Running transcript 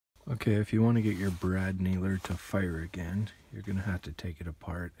Okay, if you want to get your Brad Nailer to fire again, you're going to have to take it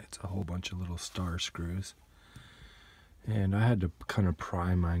apart. It's a whole bunch of little star screws. And I had to kind of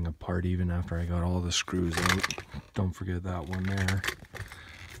pry mine apart even after I got all the screws out. Don't forget that one there.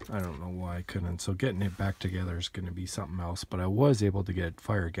 I don't know why I couldn't. So getting it back together is going to be something else. But I was able to get it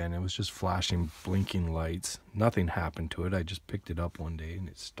fire again. It was just flashing, blinking lights. Nothing happened to it. I just picked it up one day and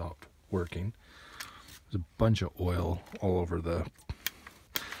it stopped working. There's a bunch of oil all over the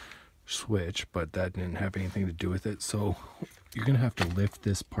switch, but that didn't have anything to do with it. So you're going to have to lift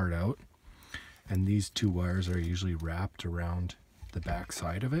this part out. And these two wires are usually wrapped around the back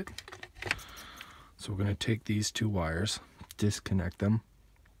side of it. So we're going to take these two wires, disconnect them.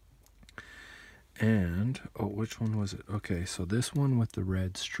 And, oh, which one was it? Okay, so this one with the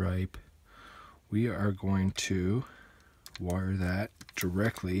red stripe, we are going to wire that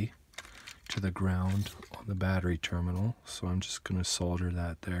directly to the ground on the battery terminal. So I'm just going to solder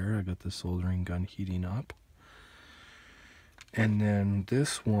that there. I got the soldering gun heating up. And then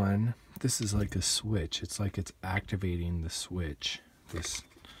this one, this is like a switch. It's like it's activating the switch, this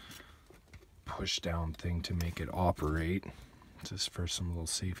push down thing to make it operate, just for some little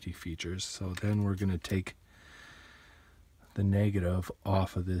safety features. So then we're going to take the negative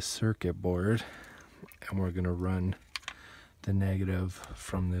off of this circuit board and we're going to run the negative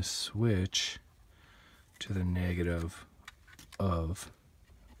from this switch to the negative of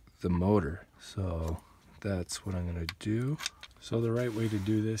the motor. So that's what I'm going to do. So the right way to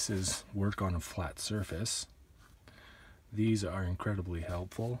do this is work on a flat surface. These are incredibly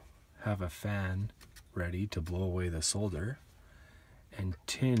helpful. Have a fan ready to blow away the solder and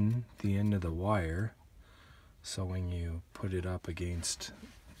tin the end of the wire so when you put it up against,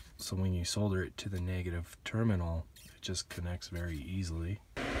 so when you solder it to the negative terminal, it just connects very easily.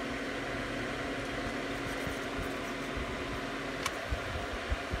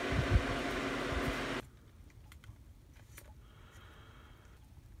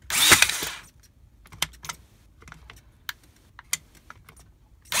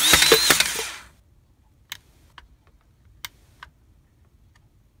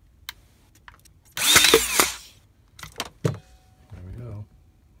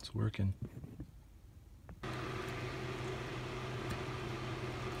 It's working.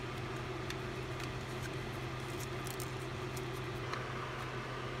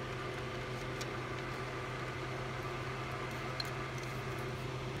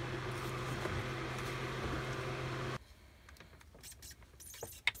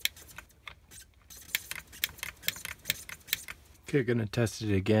 Okay, gonna test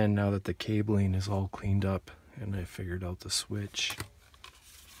it again now that the cabling is all cleaned up and I figured out the switch.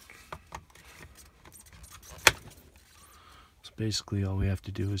 Basically all we have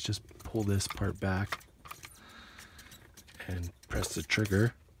to do is just pull this part back and press the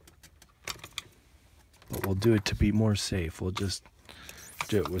trigger, but we'll do it to be more safe. We'll just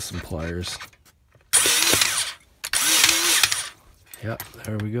do it with some pliers. Yep,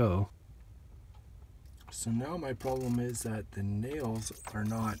 there we go. So now my problem is that the nails are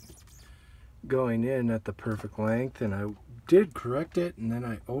not going in at the perfect length, and I did correct it and then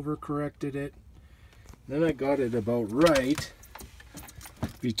I overcorrected it. Then I got it about right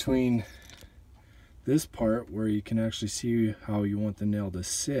between this part where you can actually see how you want the nail to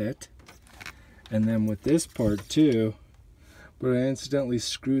sit, and then with this part too, but I incidentally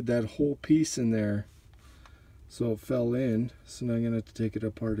screwed that whole piece in there so it fell in. So now I'm gonna have to take it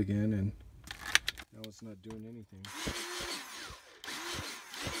apart again, and now it's not doing anything.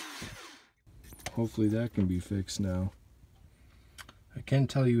 Hopefully that can be fixed now. I can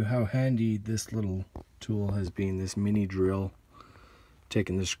tell you how handy this little tool has been, this mini drill.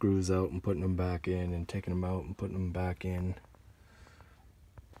 Taking the screws out and putting them back in, and taking them out and putting them back in.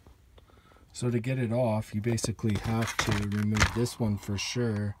 So to get it off, you basically have to remove this one for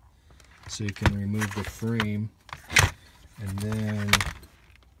sure, so you can remove the frame, and then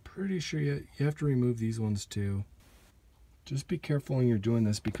pretty sure you have to remove these ones too. Just be careful when you're doing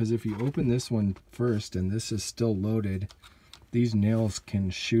this, because if you open this one first and this is still loaded, these nails can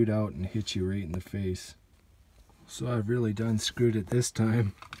shoot out and hit you right in the face. So I've really done screwed it this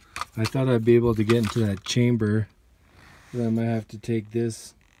time. I thought I'd be able to get into that chamber. Then I might have to take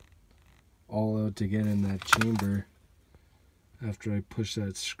this all out to get in that chamber after I push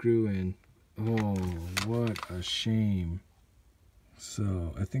that screw in. Oh, what a shame.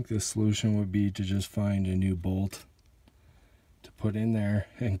 So I think the solution would be to just find a new bolt to put in there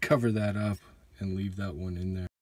and cover that up and leave that one in there.